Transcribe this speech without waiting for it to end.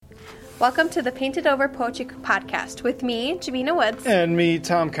Welcome to the Painted Over Poetry Podcast with me, Jamina Woods. And me,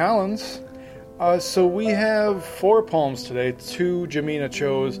 Tom Collins. So we have 4 poems today. 2 Jamina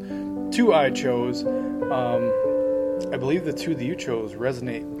chose, 2 I chose. I believe the 2 that you chose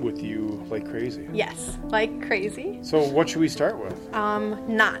resonate with you like crazy. Yes, like crazy. So what should we start with?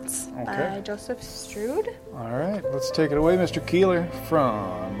 Knots Okay. by Joseph Stroud. All right, let's take it away, Mr. Keeler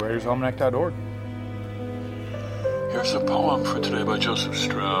from WritersAlmanac.org. Here's a poem for today by Joseph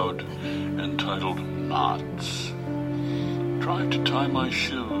Stroud entitled Knots. Trying to tie my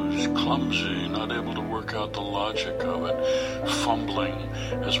shoes, clumsy, not able to work out the logic of it, fumbling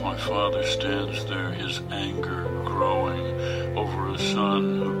as my father stands there, his anger growing over a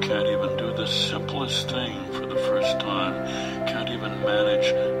son who can't even do the simplest thing for the first time, can't even manage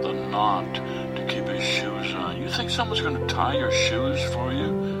the knot to keep his shoes on. You think someone's going to tie your shoes for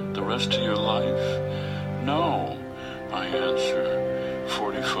you the rest of your life? No, I answer,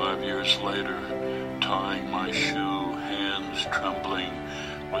 45 years later, tying my shoe, hands trembling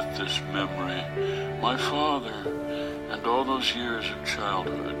with this memory. My father, and all those years of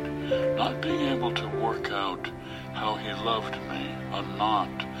childhood, not being able to work out how he loved me, a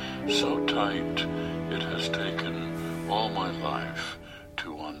knot so tight it has taken all my life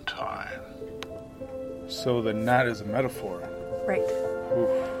to untie. So the knot is a metaphor. Right.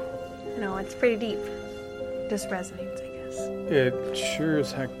 Oof. No, it's pretty deep. Just resonates, I guess. It sure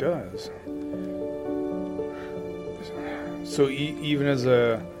as heck does. So even as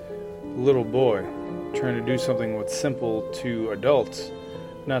a little boy, trying to do something what's simple to adults,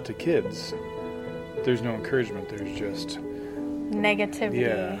 not to kids, there's no encouragement. There's just Negativity.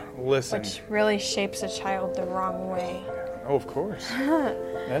 yeah. Listen. Which really shapes a child the wrong way. Oh, of course.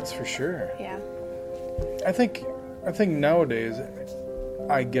 That's for sure. Yeah. I think nowadays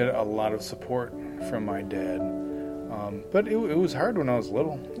I get a lot of support from my dad, but it was hard when I was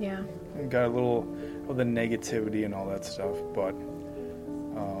little. Yeah. I got a little of the negativity and all that stuff, but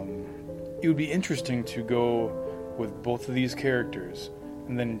it would be interesting to go with both of these characters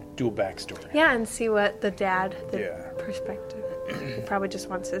and then do a backstory. Yeah, and see what the Yeah. perspective. He probably just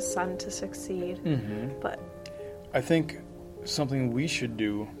wants his son to succeed. Mm-hmm. But I think something we should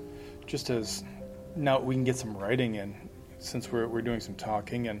do, just as now we can get some writing in, since we're doing some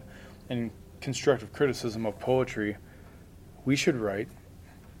talking and constructive criticism of poetry, we should write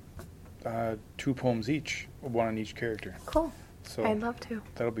 2 poems each, 1 on each character. cool. So I'd love to.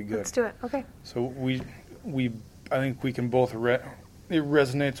 that'll be good. Let's do it. Okay. So we I think we can both it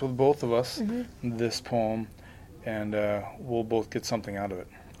resonates with both of us, this poem, and we'll both get something out of it.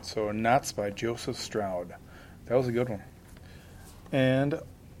 So Knots by Joseph Stroud. That was a good one. And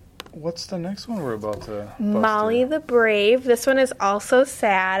what's the next one we're about to bust Molly in? the Brave. This one is also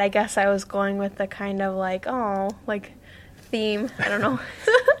sad. I guess I was going with the kind of like theme. I don't know.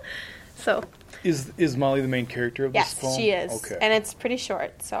 So Is Molly the main character of yes, this poem? she is. Okay. And it's pretty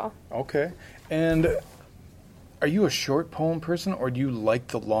short, so Okay. And are you a short poem person, or do you like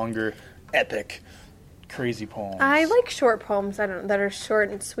the longer, epic, crazy poems? I like short poems that are short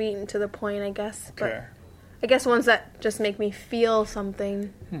and sweet and to the point, I guess. Okay. But I guess ones that just make me feel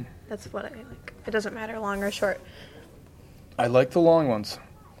something. That's what I like. It doesn't matter long or short. I like the long ones,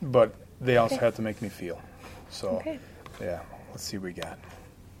 but they also have to make me feel. So, Okay. yeah, let's see what we got.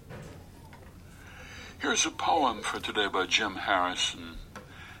 Here's a poem for today by Jim Harrison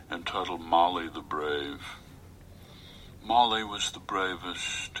entitled Molly the Brave. Molly was the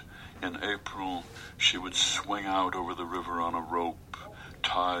bravest. In April, she would swing out over the river on a rope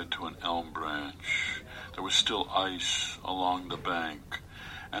tied to an elm branch. There was still ice along the bank,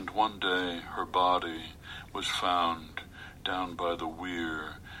 and one day her body was found down by the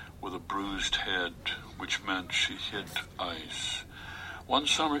weir with a bruised head, which meant she hit ice. One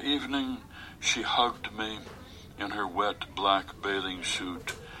summer evening, she hugged me in her wet black bathing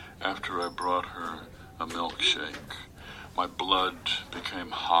suit after I brought her a milkshake. My blood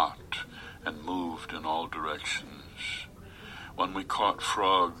became hot and moved in all directions. When we caught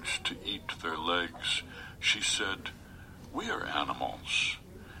frogs to eat their legs, she said, "We are animals."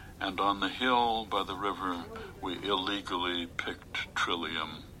 And on the hill by the river, we illegally picked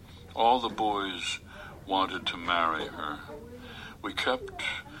trillium. All the boys wanted to marry her. We kept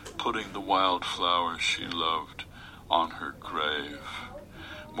putting the wildflowers she loved on her grave.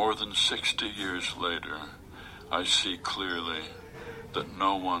 More than 60 years later, I see clearly that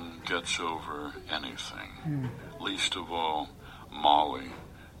no one gets over anything, least of all Molly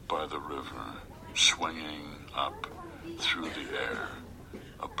by the river, swinging up through the air,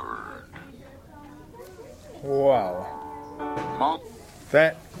 a bird. Wow. Molly.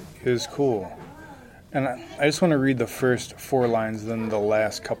 That is cool. And I just want to read the first 4 lines, then the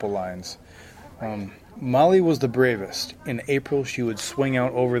last couple lines. Molly was the bravest. In April, she would swing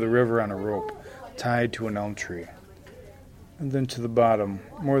out over the river on a rope, tied to an elm tree. And then to the bottom,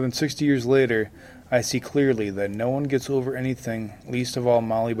 more than 60 years later, I see clearly that no one gets over anything, least of all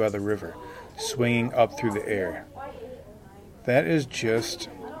Molly by the river, swinging up through the air. That is just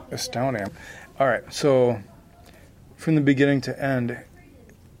astounding. All right, so from the beginning to end,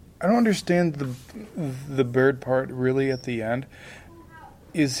 I don't understand the bird part really at the end.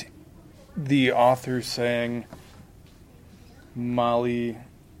 Is the author saying Molly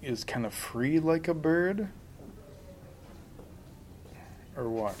is kind of free like a bird? Or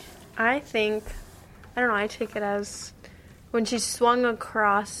what? I think, I don't know, I take it as when she swung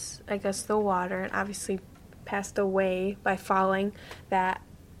across, I guess, the water and obviously passed away by falling, that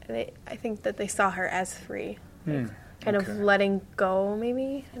I think that they saw her as free. Kind of letting go,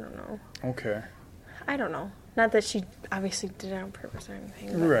 maybe? I don't know. Okay. I don't know. Not that she obviously did it on purpose or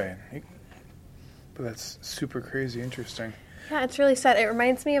anything. But Right. But that's super crazy interesting. yeah, it's really sad. It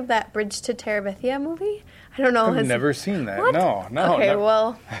reminds me of that Bridge to Terabithia movie. I don't know. I've never seen that. What? No. Okay, never.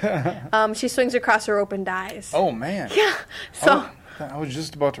 well, she swings across a rope and dies. Oh, man. Yeah. So, I was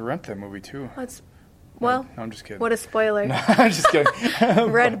just about to rent that movie, too. well, No, I'm just kidding. what a spoiler. No, I'm just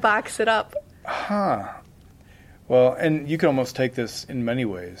kidding. Red box it up. Huh. Well, and you could almost take this in many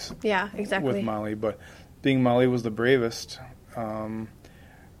ways Yeah, exactly. with Molly, but being Molly was the bravest,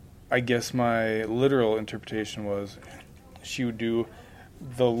 I guess my literal interpretation was she would do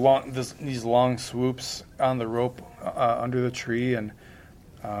these long swoops on the rope under the tree, and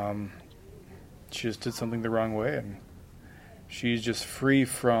she just did something the wrong way, and she's just free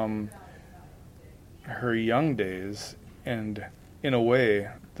from her young days, and in a way,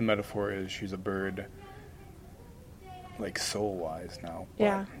 the metaphor is she's a bird, like soul-wise now. But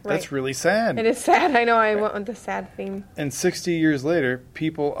Yeah, that's right. really sad. It is sad. I know I went with the sad theme. And 60 years later,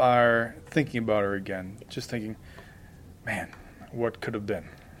 people are thinking about her again, just thinking, man, what could have been?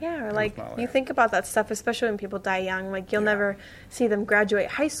 Yeah, or like Molly. you think about that stuff, especially when people die young. Like you'll never see them graduate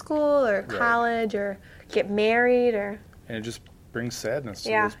high school or college or get married or. And it just brings sadness to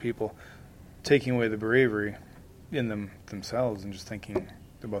Yeah. those people, taking away the bravery in themselves and just thinking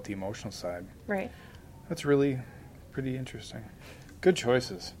about the emotional side. Right. That's really pretty interesting. Good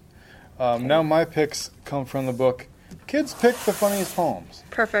choices. Now my picks come from the book Kids Pick the Funniest Poems.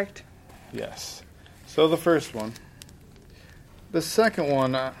 Perfect. Yes. So the first one. The second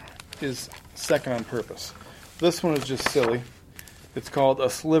one is second on purpose. This one is just silly. It's called A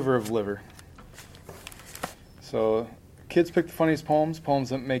Sliver of Liver. So Kids Pick the Funniest Poems, poems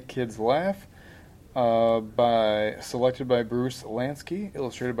that make kids laugh, selected by Bruce Lansky,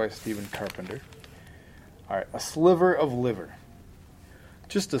 illustrated by Stephen Carpenter. All right, a sliver of liver.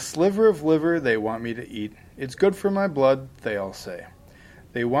 Just a sliver of liver they want me to eat. It's good for my blood, they all say.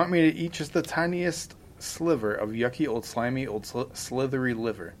 They want me to eat just the tiniest sliver of yucky old slimy old slithery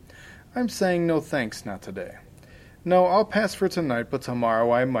liver. I'm saying no thanks, not today. No, I'll pass for tonight, but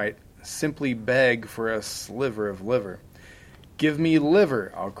tomorrow I might simply beg for a sliver of liver. Give me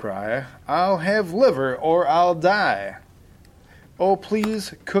liver, I'll cry. I'll have liver or I'll die. Oh,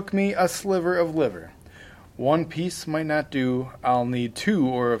 please cook me a sliver of liver. One piece might not do, I'll need 2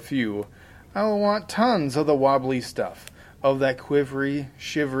 or a few. I'll want tons of the wobbly stuff, of that quivery,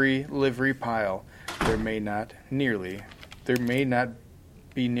 shivery, livery pile. There may not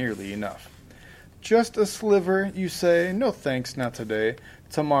be nearly enough. Just a sliver, you say? No thanks, not today.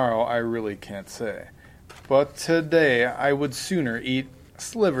 Tomorrow I really can't say. But today I would sooner eat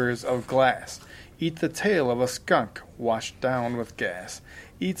slivers of glass, eat the tail of a skunk washed down with gas,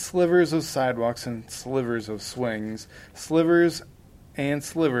 eat slivers of sidewalks and slivers of swings, slivers and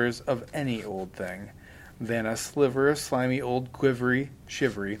slivers of any old thing, than a sliver of slimy old quivery,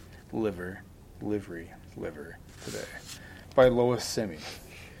 shivery, livery today. By Lois Simi.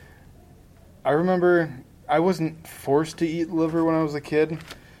 I remember I wasn't forced to eat liver when I was a kid,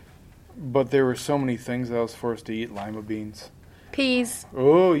 but there were so many things that I was forced to eat. Lima beans. Peas.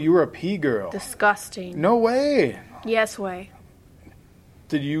 Oh, you were a pea girl. Disgusting. No way. Yes way.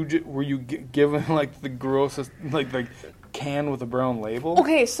 Were you given like the grossest like can with a brown label?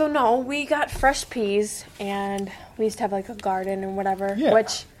 Okay, so no, we got fresh peas, and we used to have like a garden and whatever. Yeah.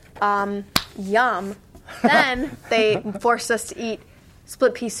 Which, yum. Then they forced us to eat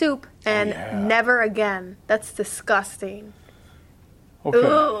split pea soup, and never again. That's disgusting. Okay.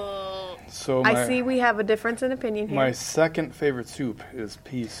 Ugh. So I see we have a difference in opinion here. My second favorite soup is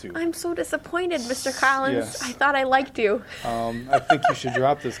pea soup. I'm so disappointed, Mr. Collins. Yes. I thought I liked you. I think you should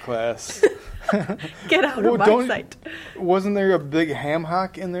drop this class. Get out of my sight. Wasn't there a big ham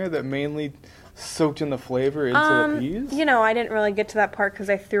hock in there that mainly soaked in the flavor into the peas? You know, I didn't really get to that part because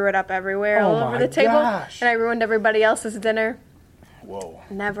I threw it up everywhere all over my the table. gosh. And I ruined everybody else's dinner. Whoa.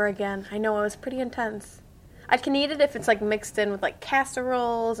 Never again. I know, it was pretty intense. I can eat it if it's like mixed in with like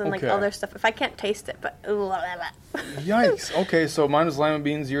casseroles and like Okay. other stuff. If I can't taste it, but Yikes. Okay, so mine was lima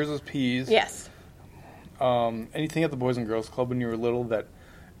beans, yours was peas. yes. Anything at the Boys and Girls Club when you were little that,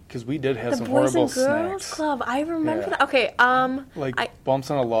 because we did have The some Boys horrible and Girls snacks. Club. I remember Yeah. that. Okay, Like bumps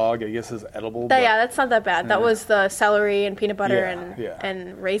on a log, I guess is edible. yeah, that's not that bad. That Yeah. was the celery and peanut butter Yeah,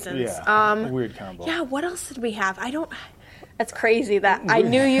 and raisins. Yeah, weird combo. Yeah, what else did we have? That's crazy that I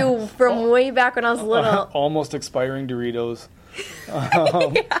knew you from way back when I was little. Almost expiring Doritos.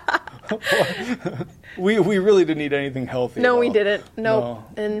 We really didn't eat anything healthy. No, at we all. didn't. Nope.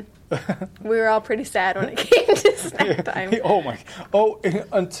 And we were all pretty sad when it came to snack time.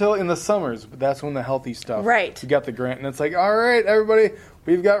 Until in the summers, that's when the healthy stuff. Right. You got the grant, and it's like, all right, everybody,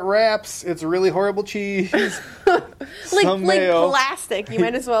 we've got wraps. It's really horrible cheese. Some like mayo. plastic. You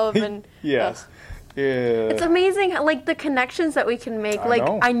might as well have been. Yes. Ugh. Yeah. It's amazing, like the connections that we can make. I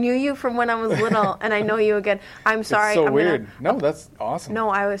know. I knew you from when I was little, and I know you again. I'm sorry. It's so I'm weird. No, that's awesome. No,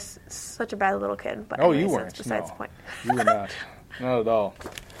 I was such a bad little kid. But Oh, anyways, you that's weren't. besides No. the point. You were not. Not at all.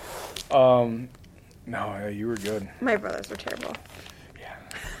 No, yeah, you were good. My brothers were terrible.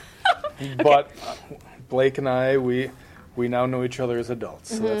 But Blake and I, we now know each other as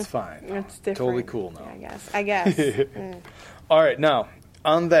adults, so that's fine. It's different. Totally cool now. Yeah, I guess. All right, now,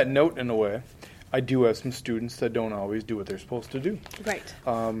 on that note, in a way, I do have some students that don't always do what they're supposed to do. Right.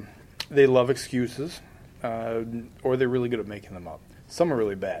 They love excuses, or they're really good at making them up. Some are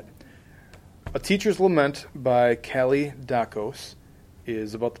really bad. A Teacher's Lament by Callie Dakos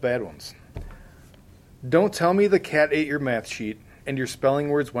is about the bad ones. Don't tell me the cat ate your math sheet and your spelling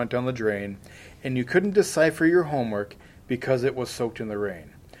words went down the drain and you couldn't decipher your homework because it was soaked in the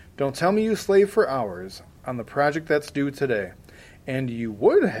rain. Don't tell me you slaved for hours on the project that's due today and you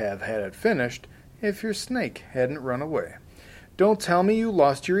would have had it finished if your snake hadn't run away. Don't tell me you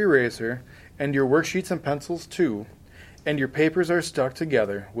lost your eraser and your worksheets and pencils too, and your papers are stuck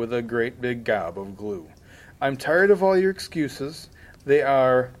together with a great big gob of glue. I'm tired of all your excuses. They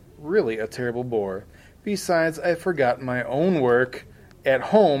are really a terrible bore. Besides, I forgot my own work at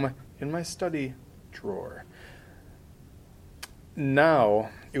home in my study drawer. Now,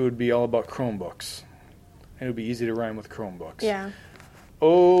 it would be all about Chromebooks. And it would be easy to rhyme with Chromebooks. Yeah.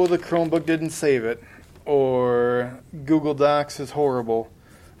 Oh, the Chromebook didn't save it. Or Google Docs is horrible.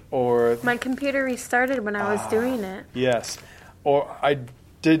 Or My computer restarted when I was doing it. yes. Or I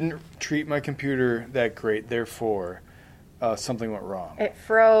didn't treat my computer that great, therefore something went wrong. It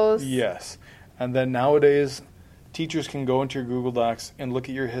froze. Yes. And then nowadays, teachers can go into your Google Docs and look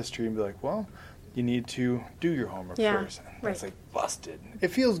at your history and be like, well, you need to do your homework Yeah, first. And right. it's like, busted. It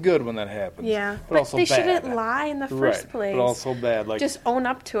feels good when that happens. Yeah. But also they bad. shouldn't lie in the first Right. place. But also bad. Like, Just own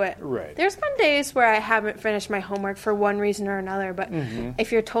up to it. Right. There's been days where I haven't finished my homework for one reason or another, but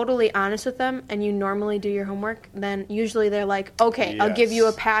if you're totally honest with them and you normally do your homework, then usually they're like, okay, I'll give you a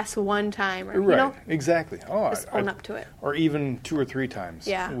Yes. pass one time. Or, right. You know, Exactly. Oh, just own up to it. Or even 2 or 3 times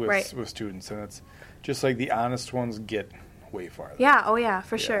Yeah, with, right. with students. And it's just like the honest ones get way farther. Yeah, oh yeah,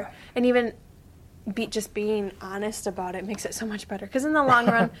 for sure. Yeah. And even just being honest about it makes it so much better. Because in the long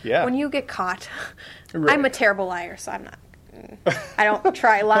run, Yeah. when you get caught, Right. I'm a terrible liar, so I'm not. I don't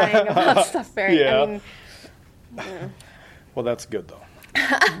try lying about stuff very. Yeah. I mean, Well, that's good, though.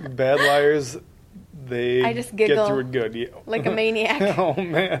 Bad liars, they I just get giggle through it good. Yeah. like a maniac. Oh,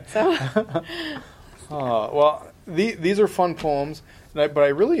 man. So Well, these are fun poems, but I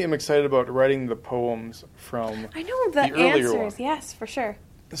really am excited about writing the poems from I know the earlier answers. one. Yes, for sure.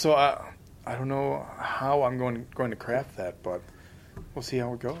 So I don't know how I'm going to craft that, but we'll see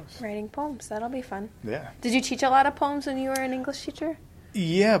how it goes. Writing poems. That'll be fun. Yeah. Did you teach a lot of poems when you were an English teacher?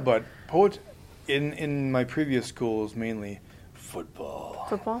 Yeah, but in my previous school was mainly football.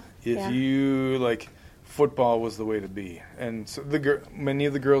 Football? If Yeah. you like, football was the way to be, and so many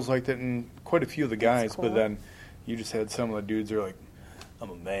of the girls liked it, and quite a few of the guys. cool. But then you just had some of the dudes who are like, "I'm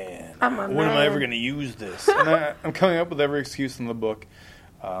a man. I'm a when am I ever man." going to use this?" And I'm coming up with every excuse in the book,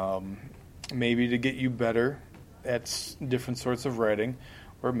 maybe to get you better at different sorts of writing.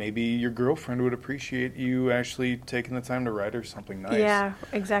 Or maybe your girlfriend would appreciate you actually taking the time to write her something nice. Yeah,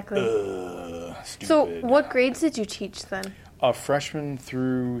 exactly. Stupid. So, what grades did you teach then? Freshmen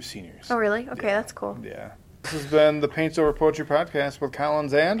through seniors. Oh, really? Okay, Yeah. that's cool. Yeah. This has been the Paints Over Poetry podcast with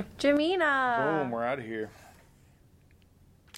Collins and... Jamina. Boom, we're out of here.